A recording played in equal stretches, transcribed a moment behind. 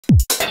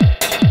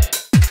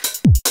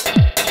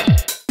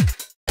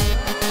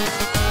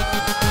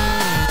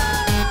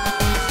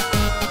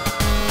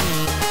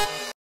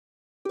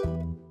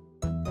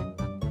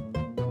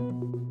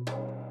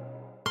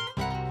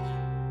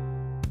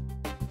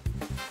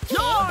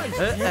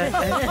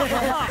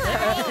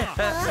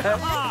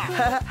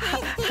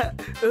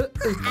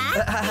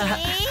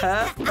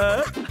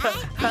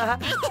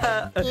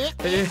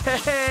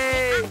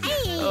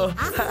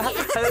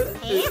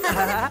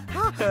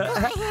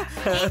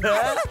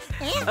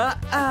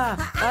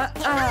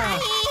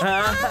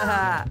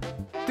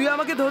তুই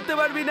আমাকে ধরতে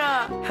পারবি না।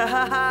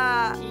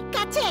 ঠিক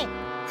আছে,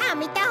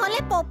 আমি তাহলে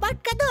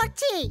পোপটকে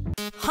ধরছি।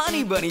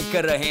 हनी बनी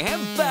कर रहे हैं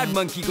बैड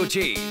मंकी को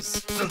चेज।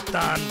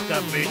 सुल्तान का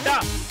बेटा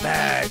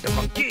bad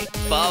monkey.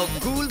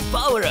 Powerful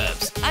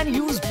power-ups and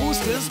use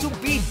boosters to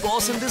beat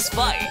boss in this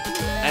fight.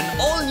 An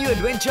all-new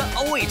adventure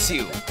awaits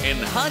you in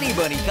Honey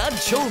Bunny ka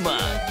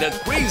Jholmaal, the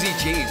crazy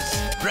chase.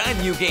 Brand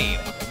new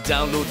game.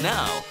 Download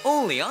now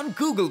only on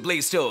Google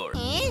Play Store.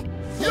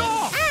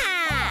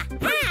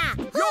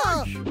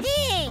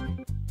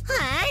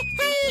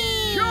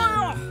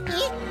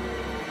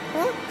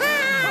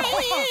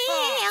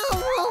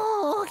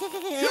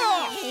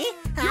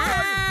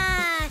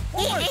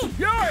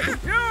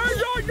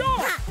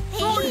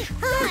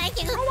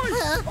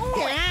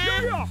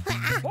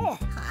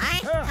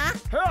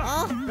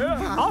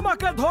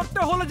 আমাকে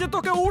ধরতে হলে যে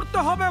তোকে উঠতে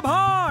হবে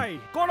ভাই,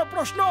 কোন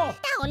প্রশ্ন?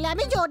 তাহলে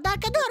আমি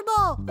জোরদারকে ধরবো।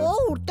 ও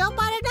উঠতেও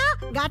পারে না,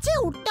 গাছে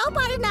উঠতেও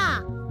পারে না।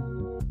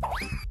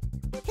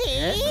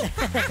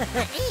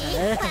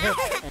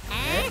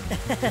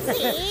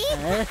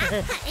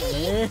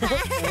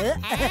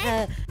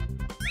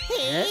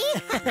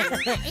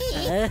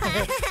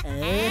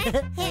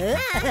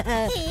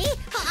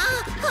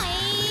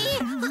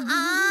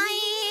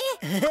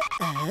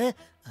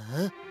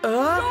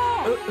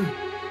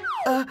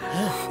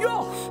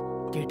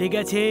 কেটে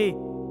গেছে।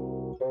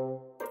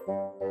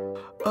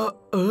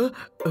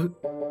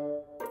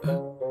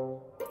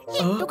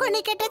 একটুখানি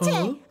কেটেছে,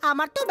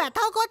 আমার তো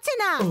ব্যথাও করছে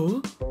না।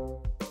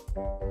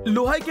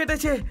 লোহায়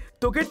কেটেছে,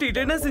 তোকে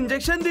টিটেনাস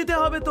ইনজেকশন দিতে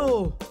হবে তো।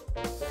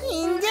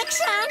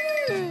 ইনজেকশন?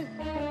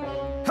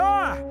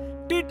 হ্যাঁ,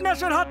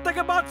 টিটনাসের হাত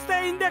থেকে বাঁচতে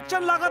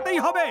ইনজেকশন লাগাতেই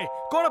হবে।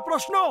 কোন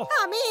প্রশ্ন?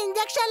 আমি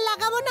ইনজেকশন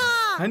লাগাবো না।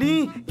 হানি,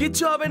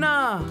 কিচ্ছু হবে না।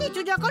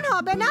 কিছু যখন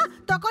হবে না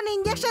তখন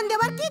ইনজেকশন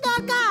দেওয়ার কি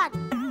দরকার?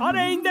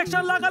 আরে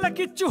ইনজেকশন লাগালে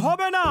কিচ্ছু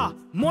হবে না,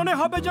 মনে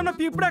হবে যেন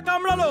পিঁপড়ে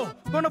কামড়ালো।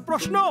 কোন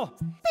প্রশ্ন?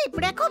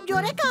 পিঁপড়ে খুব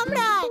জোরে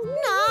কামড়ায়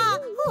না।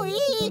 হুই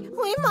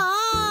হুই মা।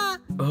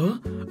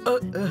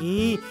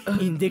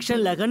 ইনজেকশন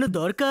লাগানো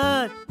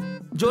দরকার।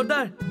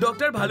 জোরদার,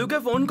 ডক্টর ভালুকে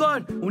ফোন কর,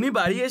 উনি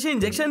বাড়ি এসে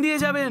ইনজেকশন দিয়ে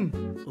যাবেন।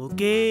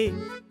 ওকে।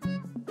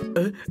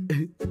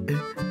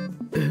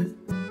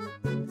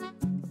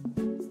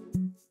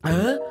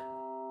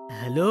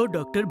 হ্যালো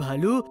ডক্টর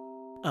ভালু,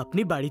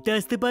 আপনি বাড়িতে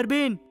আসতে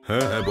পারবেন?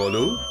 হ্যাঁ হ্যাঁ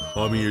বলো,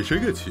 আমি এসে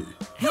গেছি।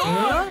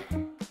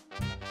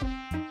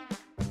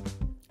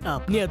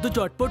 আপনি এত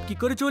চটপট কি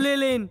করে চলে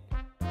এলেন?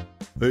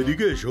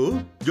 এদিকে এসো,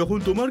 যখন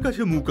তোমার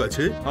কাছে মুখ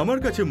আছে, আমার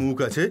কাছে মুখ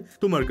আছে,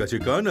 তোমার কাছে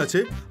কান আছে,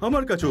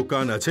 আমার কাছেও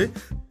কান আছে,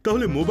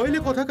 তাহলে মোবাইলে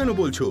কথা কেন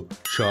বলছো?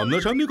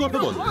 সামনাসামনি কথা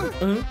বলো।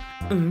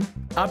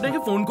 আপনাকে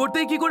ফোন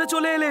করতেই কি করে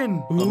চলে এলেন?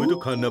 আমি তো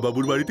খান্না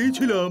বাবুর বাড়িতেই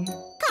ছিলাম।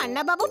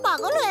 খান্না বাবু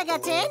পাগল হয়ে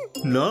গেছেন?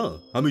 না,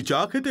 আমি চা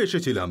খেতে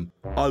এসেছিলাম।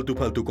 আলতু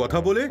ফালতু কথা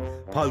বলে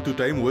ফালতু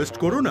টাইম ওয়েস্ট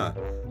করো না।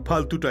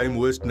 ফালতু টাইম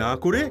ওয়েস্ট না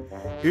করে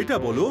এটা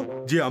বলো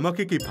যে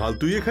আমাকে কি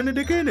ফালতুই এখানে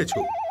ডেকে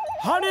এনেছো?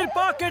 হানির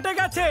পা কেটে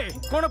গেছে,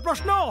 কোন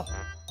প্রশ্ন?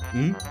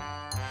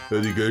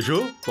 এদিকে এসো,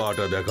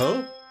 পাটা দেখাও।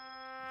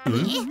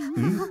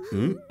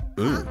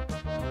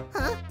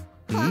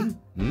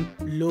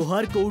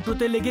 লোহার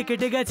কৌটোতে লেগে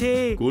কেটে গেছে।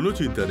 কোনো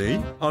চিন্তা নেই,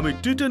 আমি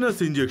টিটেনাস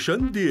ইনজেকশন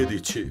দিয়ে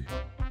দিচ্ছি।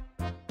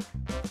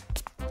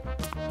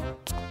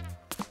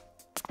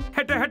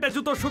 হেঁটে হেঁটে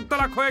জুতো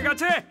শুকতারাক হয়ে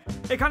গেছে,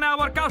 এখানে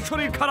আবার কার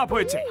শরীর খারাপ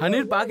হয়েছে?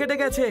 হানির পা কেটে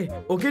গেছে,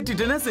 ওকে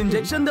টিটেনাস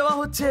ইনজেকশন দেওয়া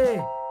হচ্ছে।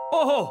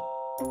 ওহো,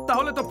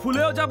 তাহলে তো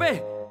ফুলেও যাবে,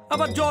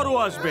 আবার জ্বরও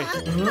আসবে।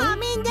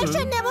 আমি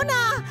ইনজেকশন নেব না।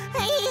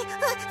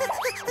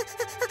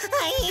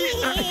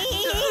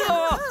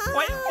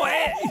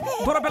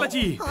 ধরে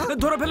ফেলেছি,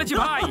 ধরে ফেলেছি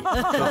ভাই।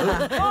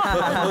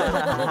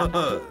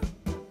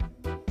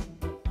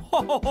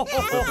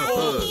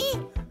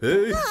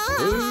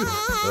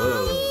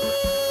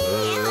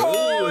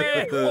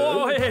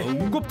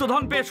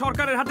 গুপ্তধন পেয়ে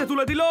সরকারের হাতে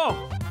তুলে দিল,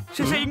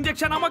 শেষে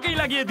ইনজেকশন আমাকেই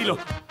লাগিয়ে দিল।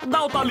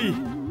 দাও তালি।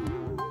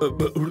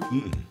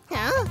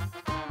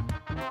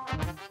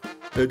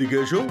 এদিকে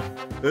এসো,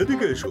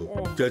 এদিকে এসো,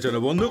 চেঁচানো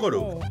বন্ধ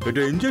করো।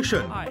 এটা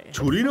ইনজেকশন,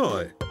 ছুরি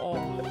নয়।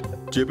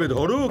 চেপে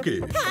ধরো ওকে।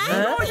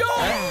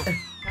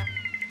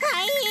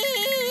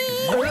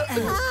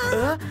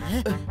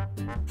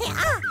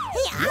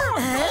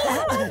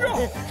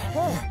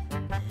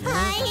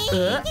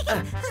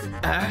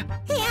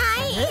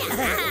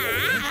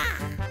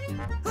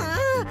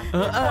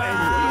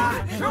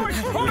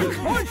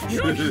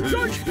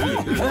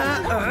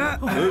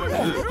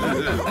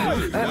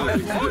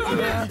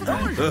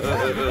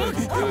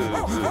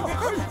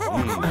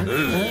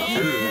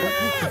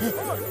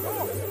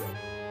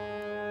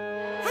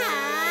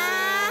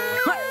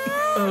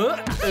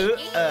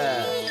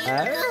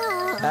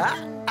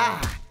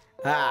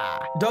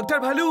 ডক্টর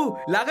ভালু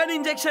লাগান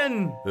ইঞ্জেকশন।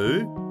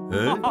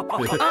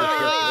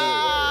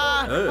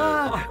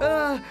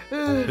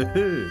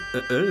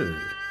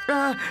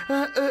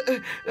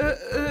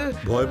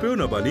 ভয় পেও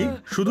না বানি,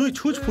 শুধুই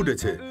ছুঁচ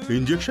ফুটেছে,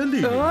 ইঞ্জেকশন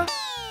দিই।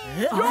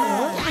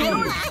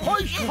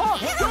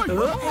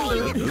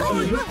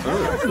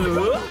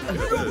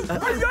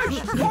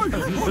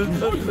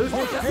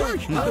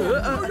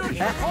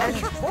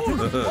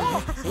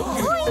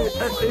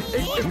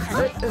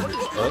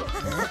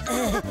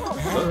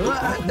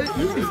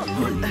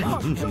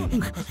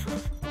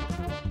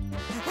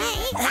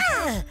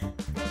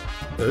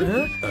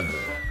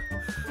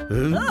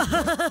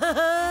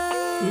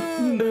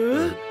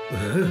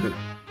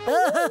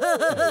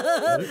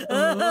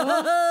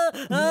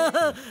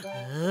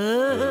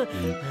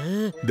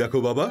 দেখো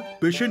বাবা,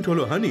 পেশেন্ট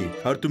হলো হানি,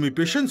 আর তুমি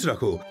পেশেন্স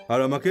রাখো আর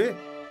আমাকে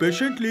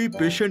পেশেন্টলি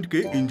পেশেন্টকে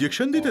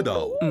ইঞ্জেকশন দিতে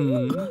দাও।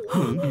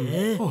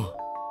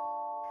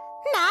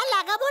 না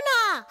লাগাবো না।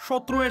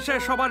 শত্রু এসে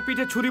সবার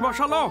পিঠে ছুরি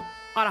বসালো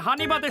আর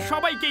হানিবাদে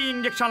সবাইকে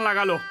ইঞ্জেকশন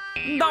লাগালো।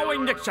 দাও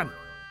ইঞ্জেকশন।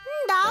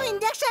 দাও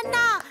ইঞ্জেকশন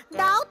না,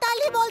 দাও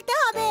তালি বলতে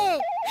হবে।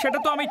 সেটা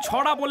তো আমি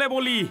ছড়া বলে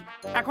বলি,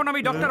 এখন আমি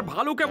ডক্টর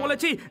ভালুকে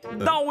বলেছি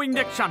দাও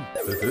ইঞ্জেকশন।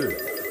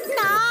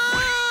 না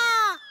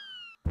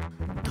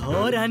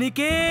ধর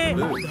হানিকে,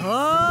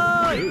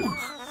 ধর।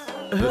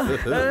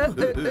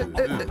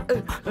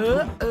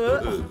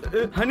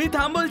 হানি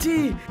থাম বলছি,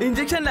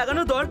 ইঞ্জেকশন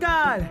লাগানো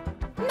দরকার।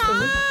 না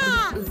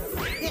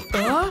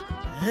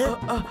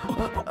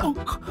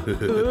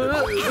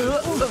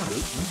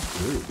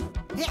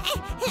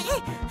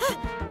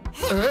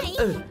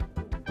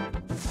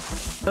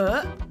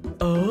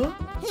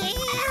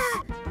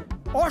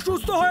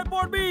অসুস্থ হয়ে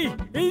পড়বি,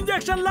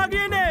 ইঞ্জেকশন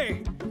লাগিয়ে নে।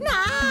 না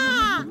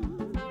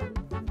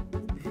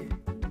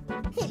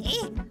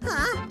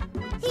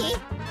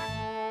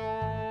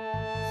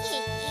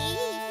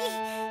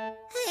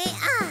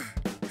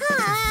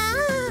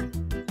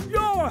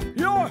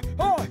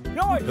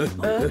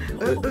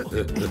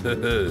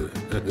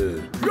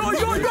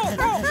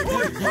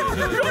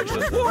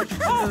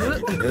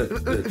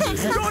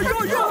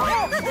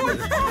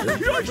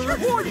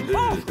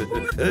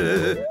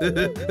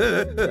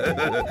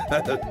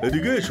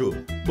এদিকে এসো,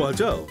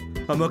 বাঁচাও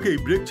আমাকে, এই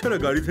ব্রেক ছাড়া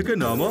গাড়ি থেকে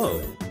নামাও।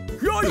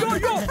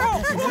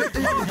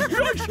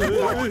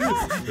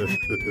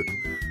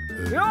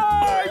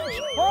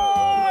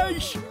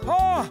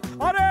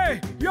 আরে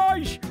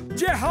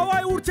যে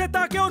হাওয়ায় উঠছে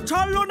তাকেও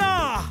ছাড়লো না,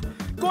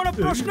 কোন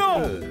প্রশ্ন?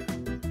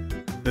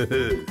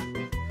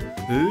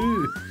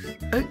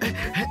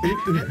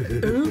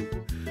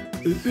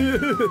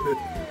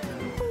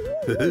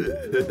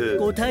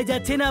 কোথায়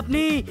যাচ্ছেন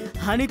আপনি?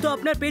 হানি তো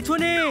আপনার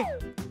পেছনে।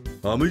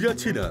 আমি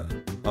যাচ্ছি না,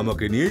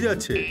 আমাকে নিয়ে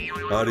যাচ্ছে,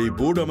 আর এই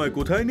বোর্ড আমায়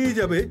কোথায় নিয়ে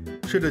যাবে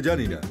সেটা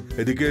জানি না।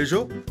 এদিকে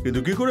এসো। কিন্তু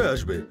কি করে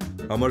আসবে?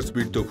 আমার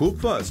স্পিড তো খুব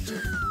ফাস্ট।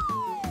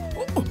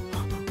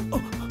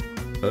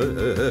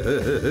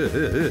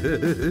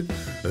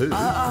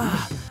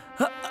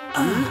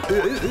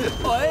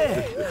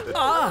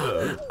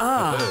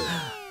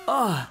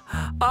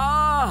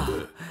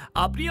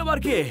 আপনি আবার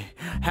কে?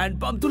 হ্যান্ড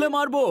পাম্প তুলে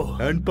মারবো।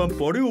 হ্যান্ড পাম্প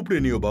পরে উপরে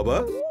নিও বাবা,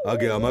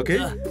 আগে আমাকে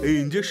এই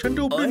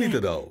ইঞ্জেকশনটা উপরে নিতে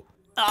দাও।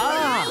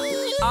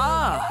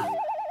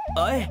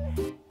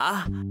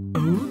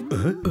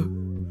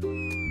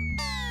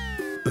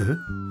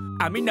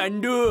 আমি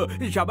নান্ডু,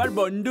 সবার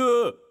বন্ধু।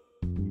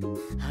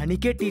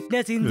 হানিকে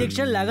টিটনাস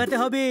ইঞ্জেকশন লাগাতে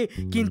হবে,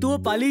 কিন্তু ও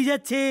পালিয়ে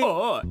যাচ্ছে। ও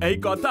এই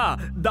কথা,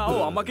 দাও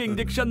আমাকে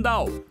ইঞ্জেকশন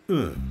দাও।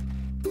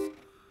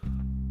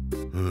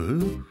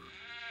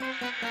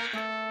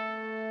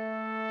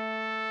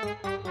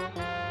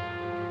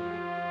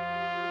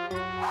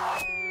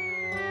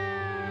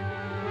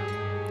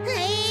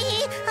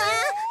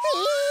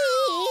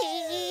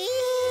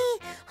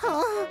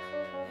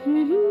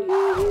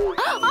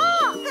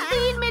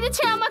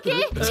 মেরেছে আমাকে,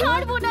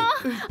 ছাড়বো না।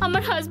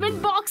 আমার হাজবেন্ড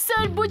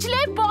বক্সার, বুঝলে,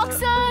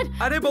 বক্সার।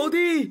 আরে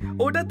বৌদি,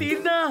 ওটা তীর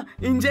না,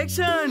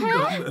 ইঞ্জেকশন।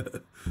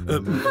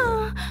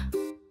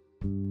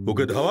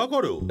 ওকে ধাওয়া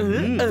করো।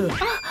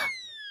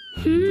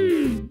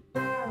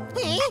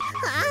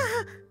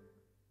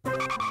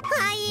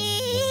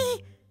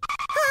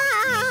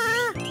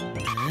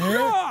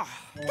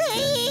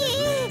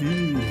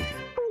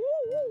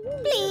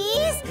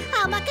 প্লিজ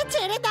আমাকে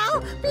ছেড়ে দাও,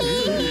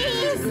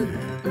 প্লিজ।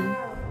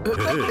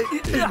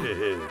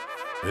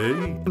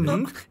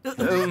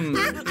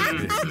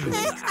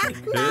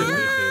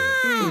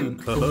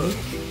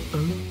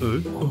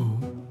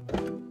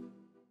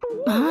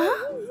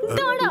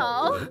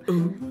 দাঁড়াও,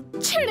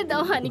 ছেড়ে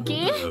দাও হানিকে।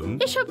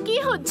 এসব কি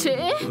হচ্ছে?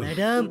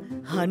 ম্যাডাম,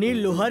 হানির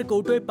লোহার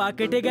কৌটোয় পা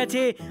কেটে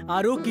গেছে,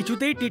 আর ও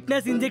কিছুতেই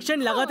টিটনাস ইঞ্জেকশন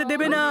লাগাতে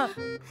দেবে না।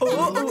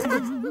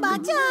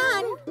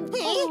 বাঁচান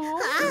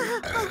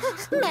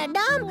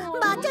ম্যাডাম,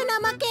 বাঁচান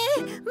আমাকে,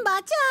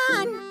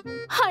 বাঁচান।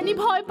 হানি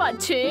ভয়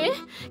পাচ্ছে,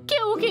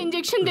 কেউ ওকে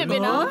ইঞ্জেকশন দেবে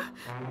না।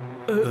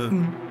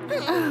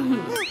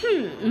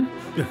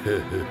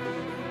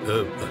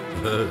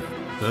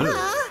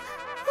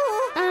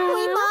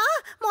 ওই মা,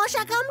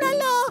 মশা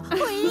কামড়ালো।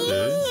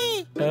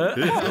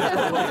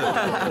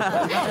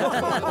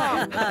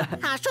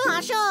 হাসো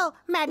হাসো,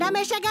 ম্যাডাম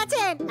এসে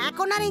গেছেন,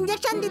 এখন আর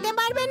ইনজেকশন দিতে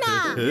পারবে না।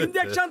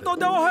 ইনজেকশন তো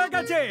দেওয়া হয়ে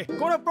গেছে,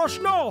 কোনো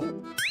প্রশ্ন?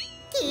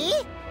 কি?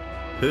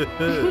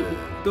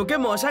 তোকে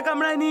মশা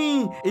কামড়ায়নি,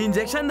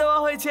 ইনজেকশন দেওয়া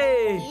হয়েছে।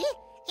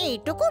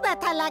 এইটুকু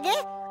ব্যথা লাগে?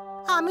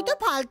 আমি তো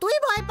ফালতুই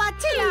ভয়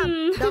পাচ্ছিলাম।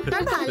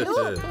 ডক্টর ভালু,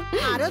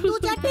 আরো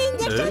 2-4টে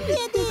ইনজেকশন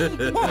দিয়ে দিন।